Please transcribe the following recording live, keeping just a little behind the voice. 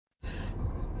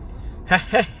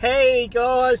Hey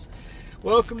guys,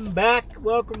 welcome back.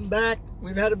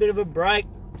 We've had a bit of a break.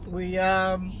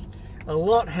 A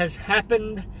lot has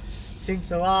happened since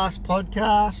the last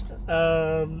podcast,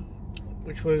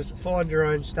 which was find your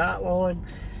own start line.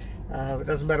 It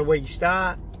doesn't matter where you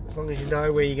start, as long as you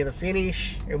know where you're going to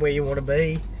finish and where you want to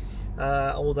be,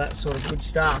 all that sort of good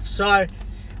stuff. So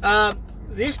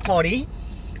this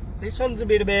one's a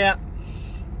bit about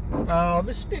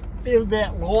bit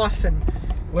about life and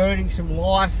learning some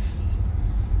life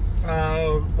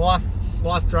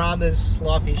dramas,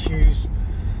 life issues,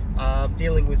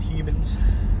 dealing with humans.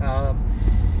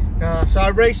 So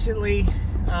recently,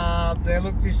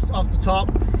 look, this off the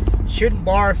top, you shouldn't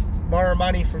borrow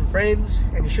money from friends,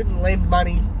 and you shouldn't lend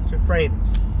money to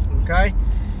friends. Okay,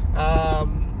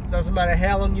 doesn't matter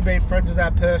how long you've been friends with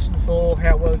that person for,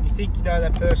 how well you think you know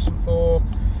that person for,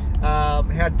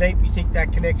 how deep you think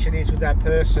that connection is with that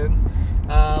person.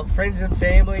 Friends and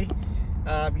family,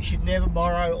 you should never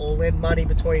borrow or lend money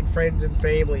between friends and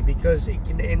family, because it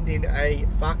can end in a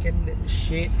fucking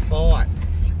shit fight.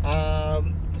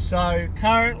 So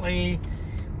currently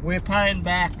we're paying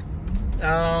back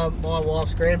my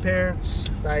wife's grandparents.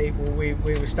 We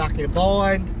were stuck in a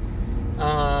bind.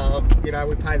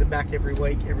 We pay them back every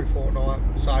week, every fortnight.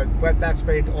 So that's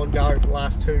been ongoing for the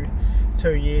last two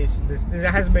years.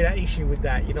 There hasn't been an issue with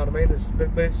that, you know what I mean?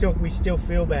 But it's still, we still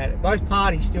feel bad. Both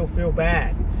parties still feel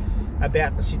bad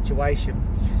about the situation.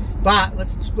 But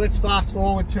let's fast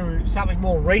forward to something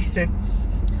more recent.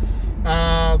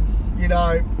 Had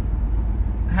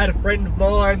a friend of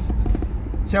mine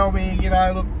tell me,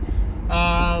 look,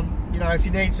 if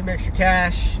you need some extra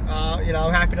cash,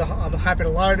 I'm happy to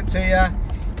loan it to you.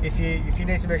 If you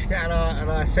need some extra cash, and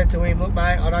I said to him, look,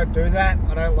 mate, I don't do that.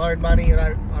 I don't loan money.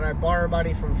 I don't borrow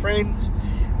money from friends.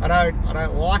 I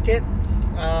don't like it.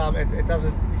 It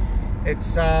doesn't.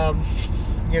 It's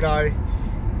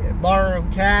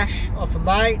borrowing cash off a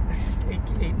mate,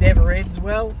 it never ends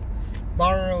well.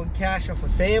 Borrowing cash off a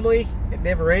family, it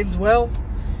never ends well.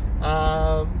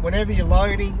 Whenever you're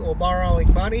loaning or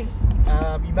borrowing money,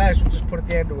 you may as well just put it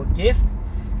down to a gift.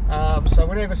 So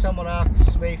whenever someone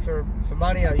asks me for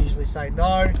money, I usually say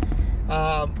no.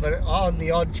 But on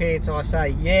the odd chance I say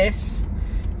yes,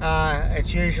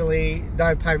 it's usually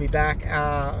don't pay me back,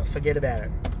 forget about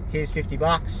it. Here's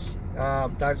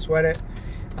 $50, don't sweat it.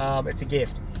 It's a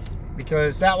gift,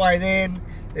 because that way then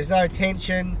there's no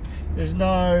tension, there's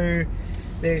none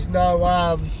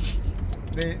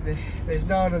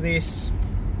of this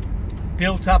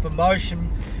built up emotion,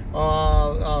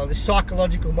 the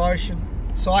psychological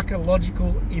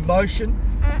emotion.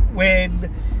 When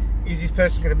is this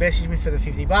person going to message me for the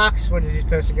 $50? When is this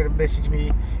person going to message me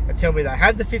and tell me they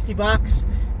have the $50?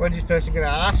 When is this person going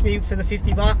to ask me for the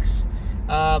 $50?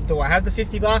 Do I have the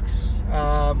 $50?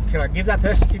 Can I give that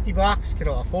person $50? Can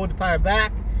I afford to pay them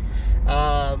back?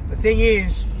 The thing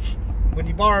is, when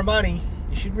you borrow money,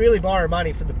 you should really borrow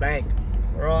money from the bank.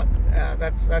 All right,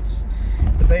 that's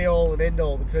the be all and end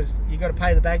all, because you got to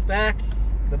pay the bank back.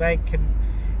 The bank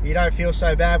you don't feel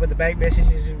so bad when the bank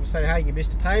messages and say, hey, you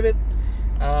missed a payment.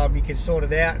 You can sort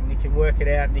it out and you can work it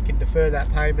out and you can defer that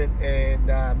payment and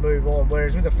move on.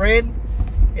 Whereas with a friend,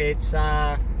 it's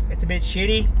a bit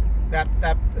shitty. That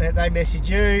they message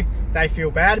you, they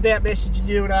feel bad about messaging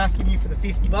you and asking you for the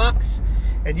 $50,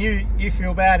 and you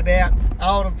feel bad about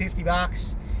owing them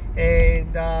 $50,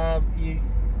 and you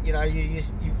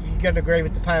get an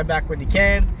agreement to pay them back when you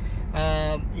can.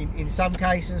 In some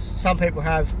cases, some people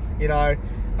have,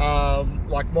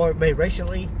 like me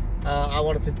recently. I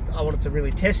wanted to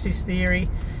really test this theory.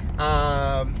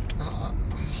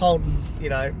 Holding,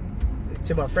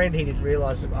 to my friend, he didn't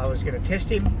realise that I was going to test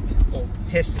him, or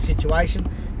test the situation,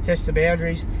 test the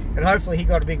boundaries, and hopefully he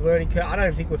got a big learning curve. I don't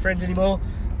even think we're friends anymore,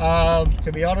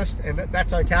 to be honest, and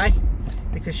that's okay,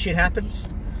 because shit happens.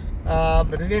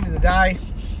 But at the end of the day,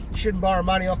 you shouldn't borrow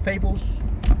money off people,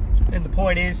 and the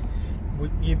point is,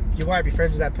 you won't be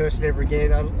friends with that person ever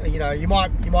again. You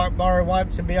might borrow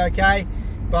once and be okay,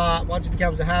 but once it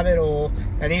becomes a habit or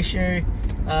an issue,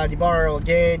 and you borrow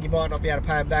again, you might not be able to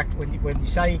pay them back when you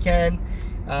say you can.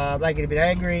 They get a bit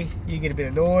angry, you get a bit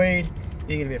annoyed,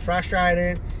 you get a bit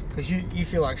frustrated, because you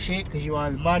feel like shit because you owe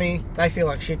them money. They feel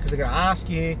like shit because they're going to ask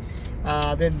you.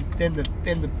 Then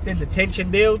the tension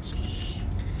builds,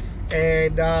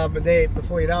 and then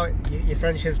before you know it, your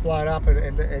friendship's blown up,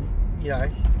 and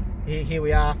here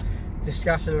we are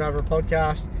discussing it over a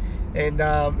podcast, and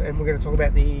we're going to talk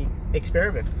about the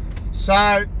experiment. So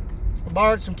I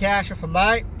borrowed some cash off a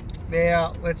mate.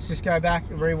 Now let's just go back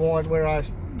and rewind where I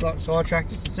got sidetracked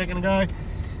just a second ago.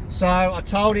 So I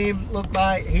told him, look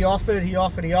mate, he offered, and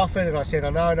I said, oh,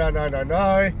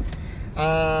 no.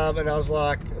 And I was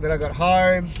like, then I got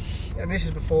home, and this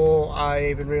is before I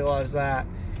even realised that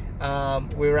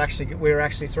we were actually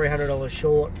 $300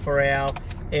 short for our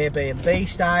Airbnb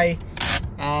stay.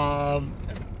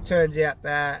 Turns out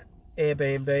that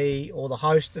Airbnb, or the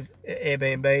host of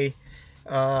Airbnb,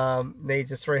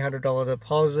 needs a $300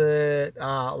 deposit,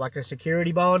 like a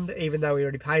security bond. Even though we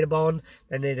already paid a bond,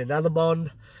 they need another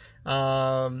bond.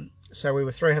 So we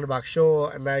were $300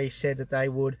 short, and they said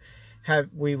that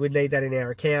we would need that in our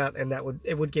account, and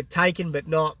it would get taken but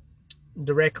not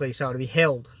directly, so it'd be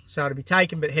held. So it'd be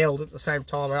taken but held at the same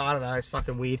time. I don't know, it's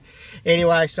fucking weird.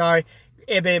 Anyway, so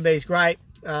Airbnb is great.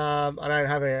 I don't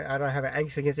have an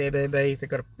angst against Airbnb.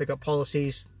 They've got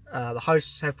policies. The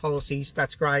hosts have policies.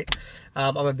 That's great.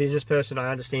 I'm a business person.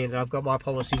 I understand it. I've got my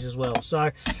policies as well.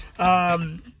 So,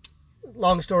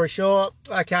 long story short,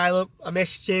 okay, look, I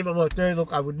messaged him. I'm like, dude,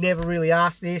 look, I would never really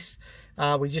ask this.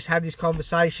 We just had this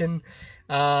conversation,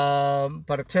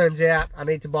 but it turns out I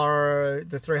need to borrow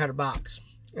the $300.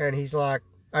 And he's like,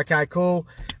 okay, cool.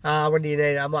 When do you need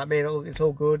it? I'm like, man, look, it's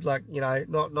all good. Like, you know,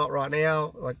 not right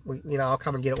now. Like, I'll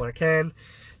come and get it when I can.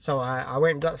 So I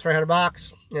went and got the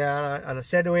 $300. Yeah, and I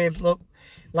said to him, look,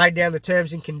 laid down the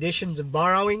terms and conditions of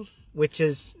borrowing, which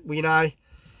is,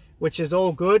 which is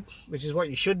all good, which is what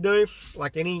you should do.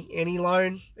 Like any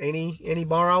loan, any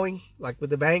borrowing, like with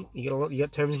the bank, you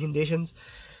got terms and conditions.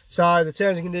 So the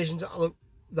terms and conditions, look,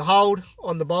 the hold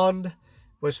on the bond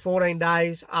was 14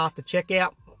 days after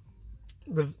checkout.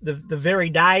 The very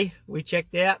day we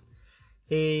checked out,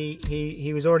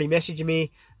 he was already messaging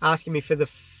me, asking me for the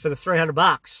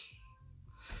 $300.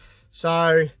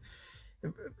 So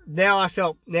now I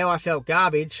felt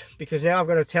garbage, because now I've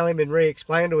got to tell him and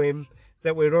re-explain to him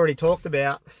that we'd already talked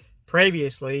about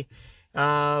previously,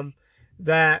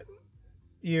 that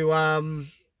you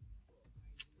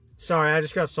sorry, I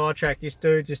just got sidetracked. This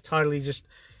dude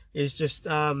is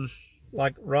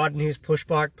like riding his push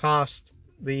bike past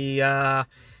the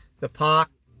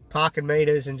parking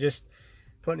meters and just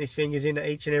putting his fingers into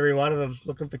each and every one of them,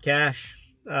 looking for cash.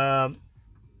 You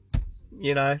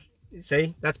know,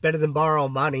 see, that's better than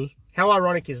borrowing money. How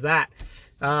ironic is that?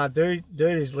 Dude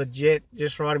is legit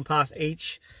just riding past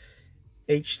each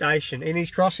station, and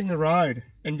he's crossing the road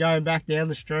and going back down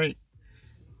the street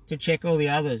to check all the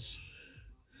others.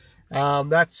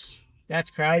 That's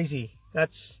crazy.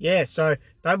 So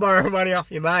don't borrow money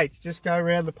off your mates. Just go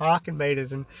around the parking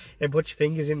meters and put your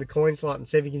fingers in the coin slot and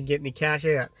see if you can get any cash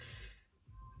out.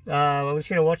 I'm just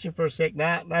gonna watch him for a sec.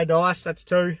 No dice. That's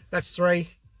 2. That's 3.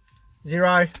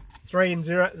 0, 3 and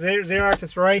 0. 0 for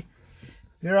 3.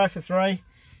 0 for 3.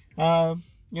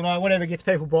 You know, whatever gets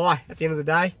people by at the end of the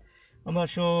day. I'm not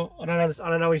sure. I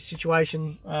don't know his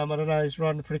situation. I don't know. He's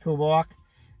riding a pretty cool bike.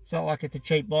 It's not like it's a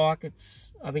cheap bike.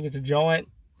 I think it's a Giant.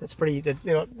 That's pretty. They're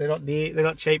not dear. They're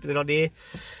not cheap, but they're not dear.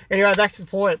 Anyway, back to the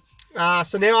point.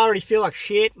 So now I already feel like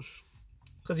shit,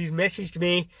 because he's messaged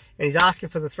me and he's asking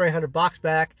for the $300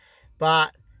 back,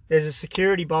 but there's a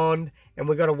security bond, and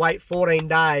we've got to wait 14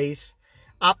 days,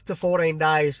 up to 14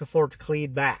 days before it's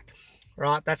cleared back.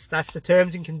 Right? That's the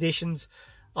terms and conditions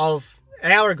of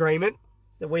our agreement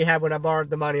that we had when I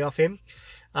borrowed the money off him.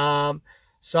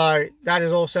 So that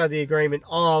is also the agreement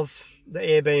of the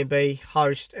Airbnb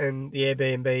host and the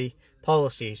Airbnb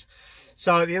policies.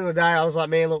 So at the end of the day, I was like,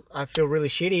 man, look, I feel really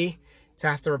shitty to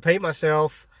have to repeat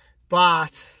myself,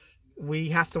 but we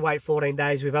have to wait 14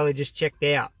 days. We've only just checked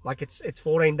out. Like, it's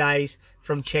 14 days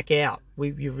from checkout.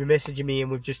 You're messaging me and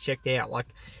we've just checked out. Like,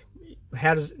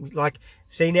 how does, like,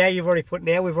 see, now we've already put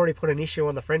an issue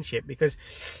on the friendship, because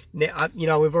now, you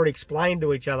know, we've already explained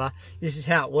to each other this is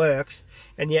how it works,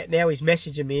 and yet now he's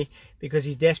messaging me because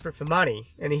he's desperate for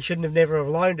money, and he shouldn't have never have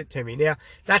loaned it to me. Now,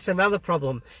 that's another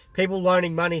problem. People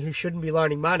loaning money who shouldn't be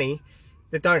loaning money,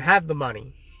 that don't have the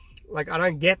money. Like, I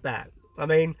don't get that. I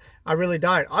mean, I really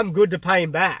don't. I'm good to pay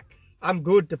him back. I've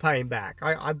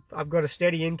got a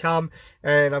steady income,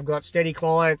 and I've got steady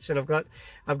clients, and I've got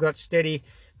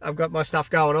my stuff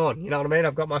going on. You know what I mean?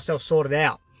 I've got myself sorted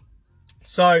out.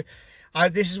 So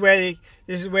this is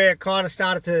where it kind of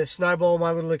started to snowball,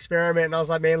 my little experiment. And I was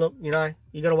like, man, look, you know,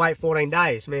 you got to wait 14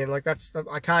 days, man. Like,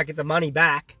 I can't get the money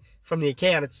back from the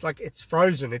account. It's like, it's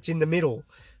frozen. It's in the middle.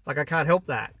 Like, I can't help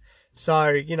that. So,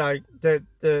 you know,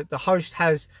 the host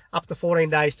has up to 14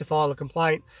 days to file a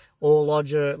complaint or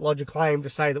lodge a claim to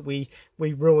say that we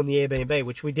ruined the Airbnb,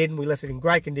 which we did, and we left it in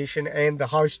great condition, and the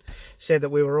host said that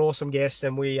we were awesome guests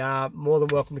and we are more than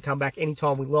welcome to come back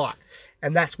anytime we like.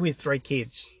 And that's with 3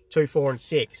 kids, 2, 4 and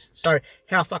 6. So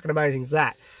how fucking amazing is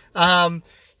that?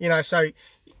 You know, so,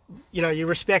 you know, you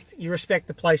respect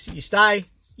the place that you stay.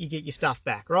 you get your stuff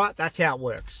back, right? That's how it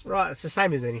works, right? It's the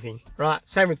same as anything, right?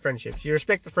 Same with friendships. You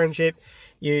respect the friendship,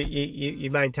 you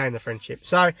maintain the friendship.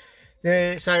 So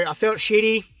I felt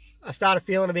shitty. I started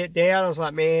feeling a bit down. I was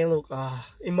like, man, look,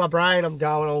 in my brain, I'm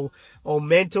going all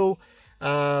mental.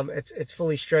 It's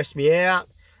fully stressed me out.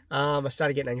 I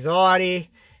started getting anxiety,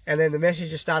 and then the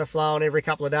messages started flowing every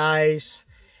couple of days.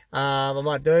 I'm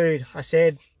like, dude, I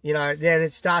said, you know, then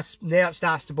it starts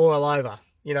to boil over.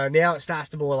 You know, now it starts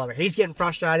to boil over. He's getting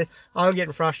frustrated. I'm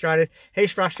getting frustrated.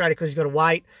 He's frustrated because he's got to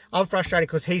wait. I'm frustrated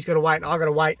because he's got to wait, and I've got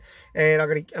to wait, and I've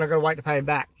got to wait to pay him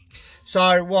back.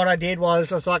 So what I did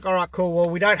was, I was like, all right, cool.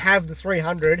 Well, we don't have the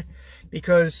 300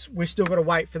 because we're still got to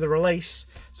wait for the release.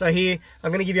 So here, I'm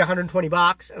going to give you 120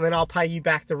 bucks, and then I'll pay you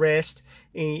back the rest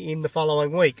in the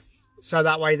following week. So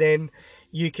that way, then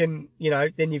you can, you know,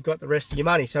 then you've got the rest of your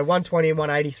money. So 120 and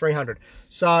 180, 300.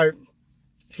 So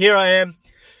here I am.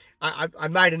 I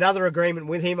made another agreement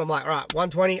with him. I'm like, all right,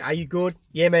 120, are you good?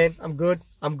 Yeah, man, I'm good.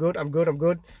 I'm good.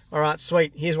 All right,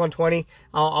 sweet. Here's 120.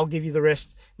 I'll give you the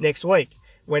rest next week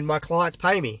when my clients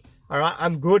pay me. All right,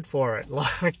 I'm good for it,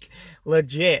 like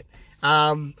legit.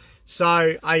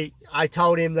 So I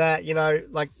told him that, you know,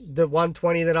 like the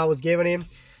 120 that I was giving him,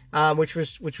 which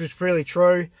was really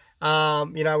true.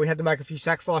 You know, we had to make a few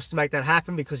sacrifices to make that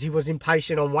happen because he was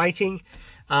impatient on waiting.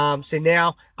 So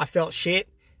now I felt shit,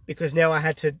 because now I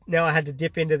had to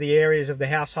dip into the areas of the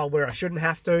household where I shouldn't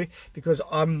have to, because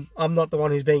I'm not the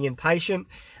one who's being impatient.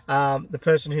 The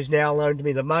person who's now loaned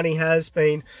me the money has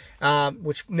been,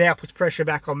 which now puts pressure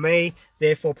back on me,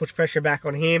 therefore puts pressure back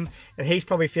on him, and he's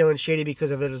probably feeling shitty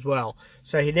because of it as well.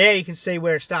 So now you can see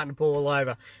where it's starting to boil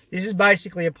over. This is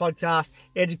basically a podcast,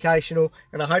 educational,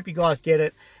 and I hope you guys get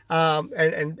it,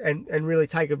 and really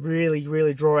take a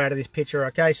really draw out of this picture.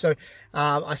 Okay, so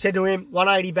I said to him,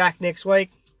 180 back next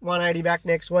week. 180 back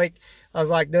next week. I was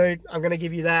like, dude, I'm going to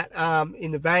give you that in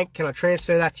the bank. Can I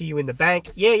transfer that to you in the bank?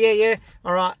 Yeah.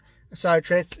 All right. So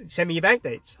send me your bank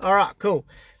deeds. All right, cool.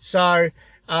 So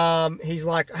he's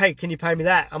like, hey, can you pay me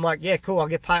that? I'm like, yeah, cool. I'll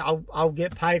get paid. I'll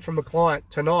get paid from a client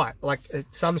tonight. Like at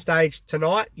some stage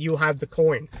tonight, you'll have the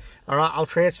coin. All right, I'll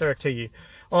transfer it to you.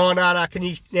 Oh no,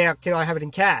 can I have it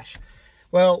in cash?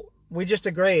 Well, we just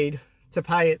agreed to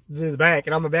pay it to the bank,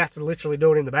 and I'm about to literally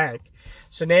do it in the bank.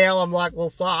 So now I'm like, well,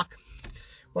 fuck.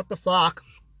 What the fuck?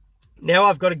 Now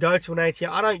I've got to go to an ATM.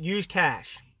 I don't use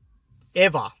cash.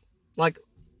 Ever. Like,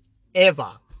 ever.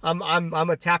 I'm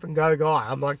a tap and go guy.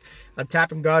 I'm like, I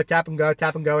tap and go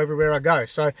everywhere I go.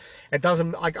 So it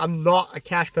doesn't, like, I'm not a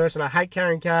cash person. I hate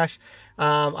carrying cash.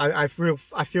 I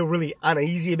feel really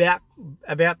uneasy about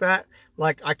that.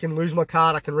 Like, I can lose my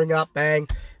card. I can ring up, bang,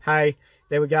 hey,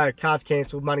 there we go, card's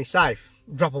cancelled, money safe.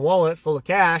 Drop a wallet full of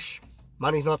cash,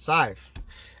 money's not safe.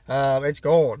 It's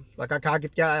gone. Like, I can't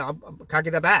get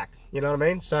that back. You know what I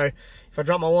mean? So if I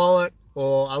drop my wallet,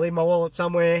 or I leave my wallet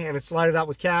somewhere and it's loaded up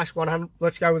with cash,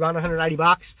 let's go with 180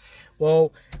 bucks.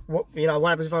 Well, what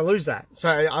happens if I lose that? So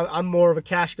I'm more of a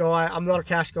cash guy. I'm not a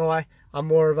cash guy. I'm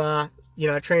more of a,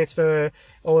 transfer,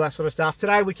 all that sort of stuff.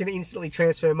 Today we can instantly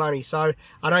transfer money, so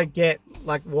I don't get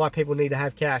like why people need to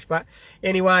have cash. But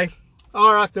anyway.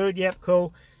 All right, dude. Yep,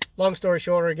 cool. Long story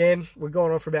shorter, again, we're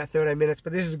going on for about 13 minutes,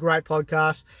 but this is a great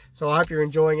podcast, so I hope you're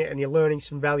enjoying it and you're learning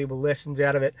some valuable lessons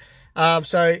out of it.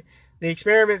 So the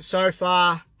experiment so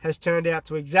far has turned out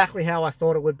to exactly how I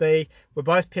thought it would be. We're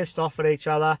both pissed off at each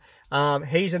other.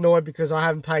 He's annoyed because I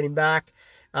haven't paid him back.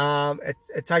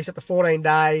 It takes up to 14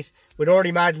 days. We'd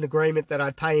already made an agreement that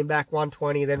I'd pay him back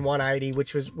 120, then 180,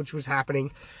 which was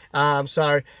happening.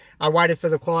 So I waited for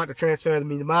the client to transfer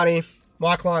me the money.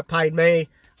 My client paid me.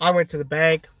 I went to the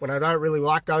bank. When I don't really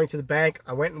like going to the bank,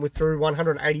 I went and withdrew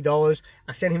 $180.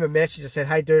 I sent him a message. I said,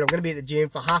 hey, dude, I'm going to be at the gym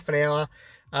for half an hour.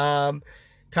 Come,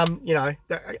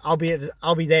 I'll be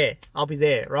there. I'll be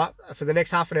there, right? For the next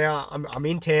half an hour, I'm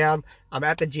in town. I'm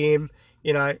at the gym.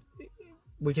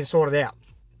 We can sort it out.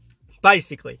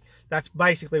 Basically, that's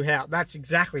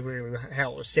exactly really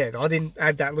how it was said. I didn't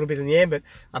add that little bit in the end, but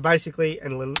I basically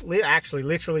and actually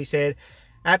literally said,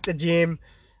 at the gym,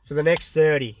 for the next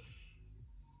 30,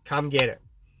 come get it.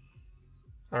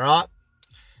 All right?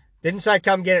 Didn't say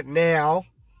come get it now.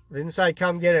 Didn't say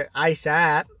come get it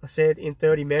ASAP. I said in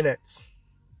 30 minutes.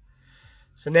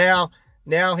 So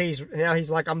now he's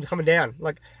like, I'm coming down.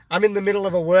 Like, I'm in the middle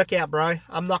of a workout, bro.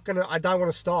 I don't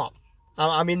want to stop.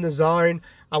 I'm in the zone.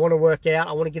 I want to work out.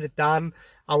 I want to get it done.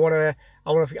 I want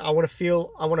to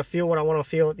feel what I want to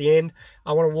feel at the end.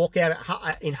 I want to walk out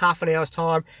in half an hour's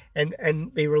time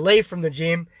and be relieved from the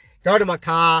gym, go to my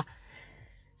car,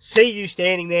 see you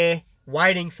standing there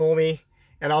waiting for me,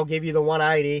 and I'll give you the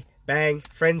 180, bang,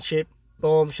 friendship,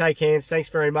 boom, shake hands, thanks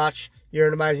very much, you're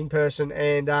an amazing person,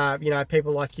 and you know,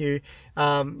 people like you,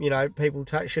 you know, people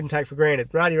shouldn't take for granted.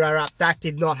 That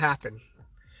did not happen.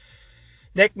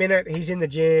 Next minute, he's in the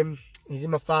gym, he's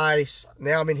in my face,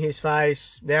 now I'm in his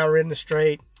face, now we're in the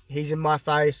street, he's in my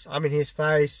face, I'm in his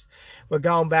face, we're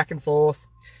going back and forth.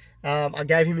 I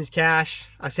gave him his cash.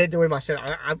 I said to him, I said,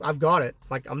 I've got it.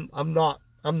 Like, I'm not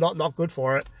good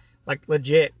for it. Like,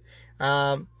 legit.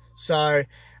 So,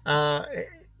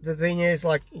 the thing is,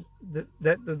 like,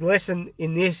 the lesson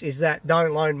in this is that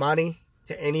don't loan money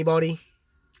to anybody.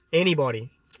 Anybody.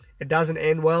 It doesn't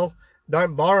end well.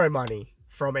 Don't borrow money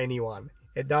from anyone.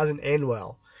 It doesn't end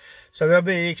well. So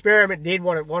the experiment did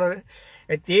what it wanted.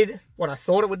 It did what I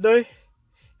thought it would do.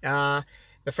 I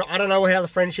don't know how the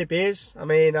friendship is. I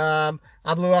mean, I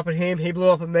blew up at him. He blew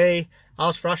up at me. I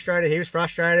was frustrated. He was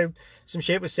frustrated. Some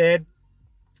shit was said.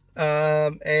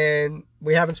 And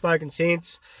we haven't spoken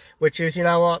since, which is, you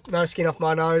know what, no skin off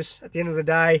my nose. At the end of the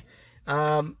day,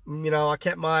 you know, I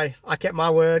kept my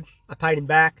word. I paid him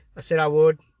back. I said I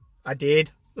would. I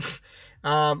did.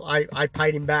 I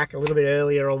paid him back a little bit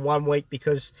earlier on 1 week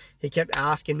because he kept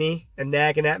asking me and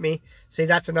nagging at me. See,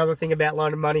 that's another thing about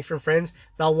loaning money from friends.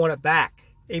 They'll want it back.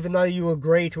 Even though you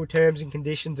agree to terms and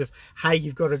conditions of, hey,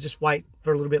 you've got to just wait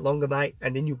for a little bit longer, mate,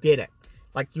 and then you'll get it.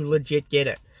 Like, you legit get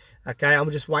it. Okay, I'm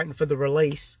just waiting for the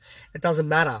release. It doesn't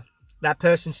matter. That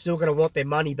person's still going to want their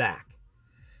money back.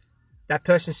 That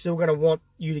person's still going to want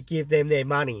you to give them their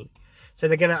money. So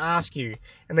they're going to ask you,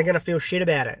 and they're going to feel shit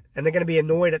about it. And they're going to be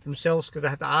annoyed at themselves because they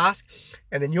have to ask.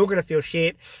 And then you're going to feel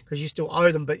shit because you still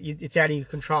owe them, but it's out of your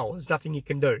control. There's nothing you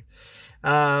can do.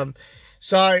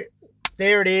 So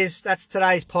there it is. That's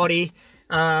today's potty.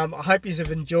 I hope you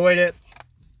have enjoyed it.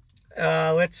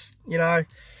 Let's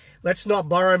not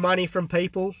borrow money from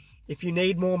people. If you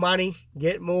need more money,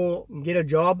 get a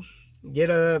job,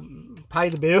 pay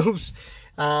the bills,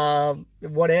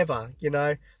 whatever, you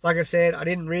know. Like I said, I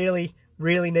didn't really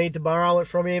need to borrow it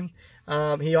from him.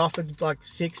 He offered like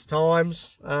 6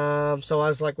 times. So I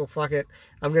was like, well, fuck it.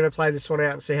 I'm going to play this one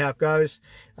out and see how it goes.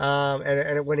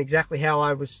 And it went exactly how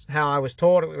I was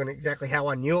taught. It went exactly how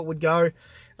I knew it would go.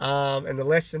 And the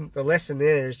lesson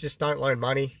there is just don't loan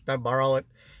money. Don't borrow it.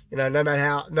 You know, no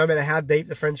matter how deep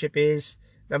the friendship is,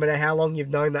 no matter how long you've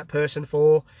known that person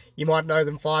for, you might know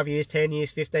them 5 years, 10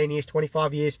 years, 15 years,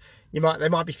 25 years. They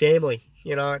might be family.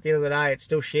 You know, at the end of the day, it's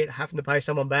still shit having to pay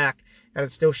someone back, and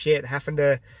it's still shit having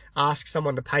to ask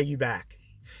someone to pay you back.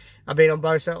 I've been on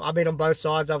both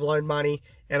sides. I've loaned money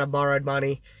and I borrowed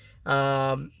money,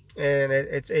 and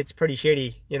it's pretty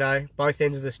shitty. You know, both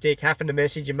ends of the stick. Having to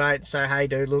message your mate and say, hey,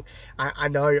 dude, look, I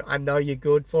know you're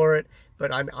good for it,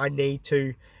 but I need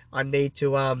to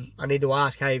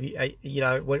ask, hey, you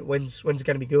know, when's it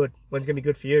going to be good? When's it going to be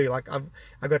good for you? Like,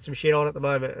 I've got some shit on at the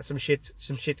moment. Some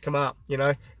shit's come up, you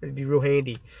know. It'd be real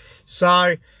handy.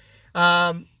 So,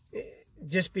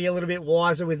 just be a little bit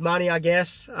wiser with money, I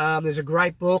guess. There's a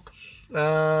great book.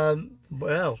 Well,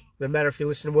 no matter if you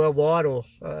listen worldwide or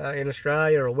in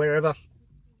Australia or wherever.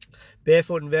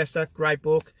 Barefoot Investor, great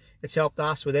book. It's helped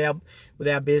us with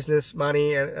our business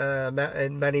money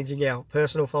and managing our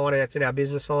personal finance and our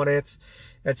business finance.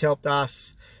 It's helped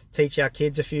us teach our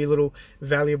kids a few little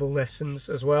valuable lessons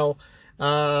as well.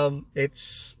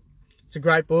 It's a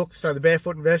great book. So the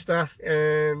Barefoot Investor,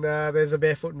 and there's a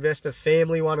Barefoot Investor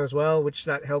family one as well, which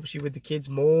that helps you with the kids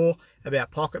more about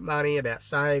pocket money, about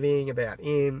saving, about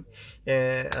you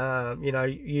know,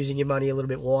 using your money a little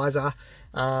bit wiser.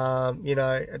 You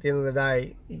know, at the end of the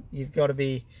day, you've got to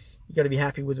be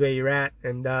happy with where you're at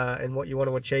and what you want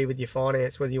to achieve with your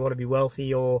finance, whether you want to be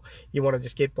wealthy or you want to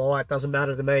just get by. It doesn't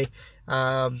matter to me.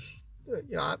 I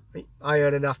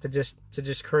earn enough to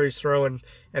just cruise through,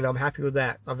 and I'm happy with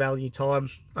that. I value time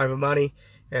over money.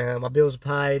 My bills are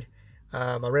paid,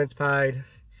 my rent's paid,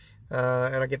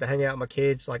 and I get to hang out with my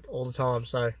kids like all the time,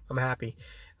 so I'm happy.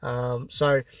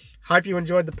 So hope you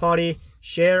enjoyed the potty.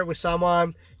 Share it with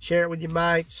someone, share it with your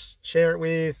mates, share it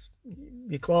with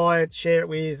your clients, share it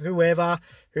with whoever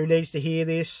who needs to hear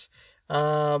this.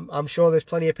 I'm sure there's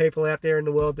plenty of people out there in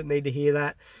the world that need to hear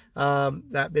that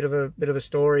bit of a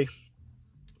story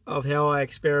of how I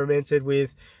experimented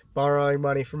with borrowing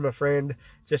money from a friend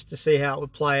just to see how it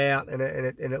would play out, and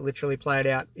it literally played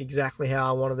out exactly how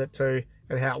I wanted it to,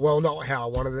 and not how I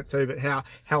wanted it to, but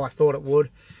how I thought it would.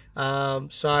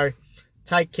 So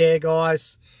take care,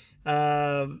 guys,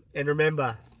 and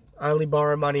remember, only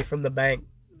borrow money from the bank.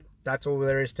 That's all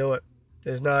there is to it.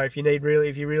 There's no, if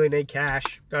you really need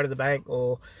cash, go to the bank,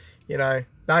 or, you know,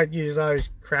 don't use those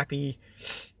crappy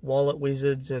wallet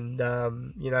wizards and,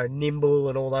 you know, Nimble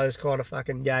and all those kind of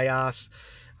fucking gay ass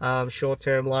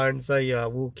short-term loans, they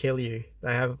will kill you.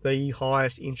 They have the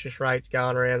highest interest rates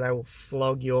going around. They will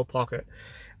flog your pocket.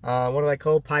 What are they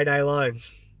called? Payday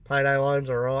loans. Payday loans,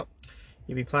 all right.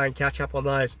 You'll be playing catch up on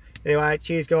those. Anyway,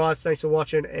 cheers guys. Thanks for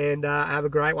watching, and have a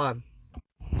great one.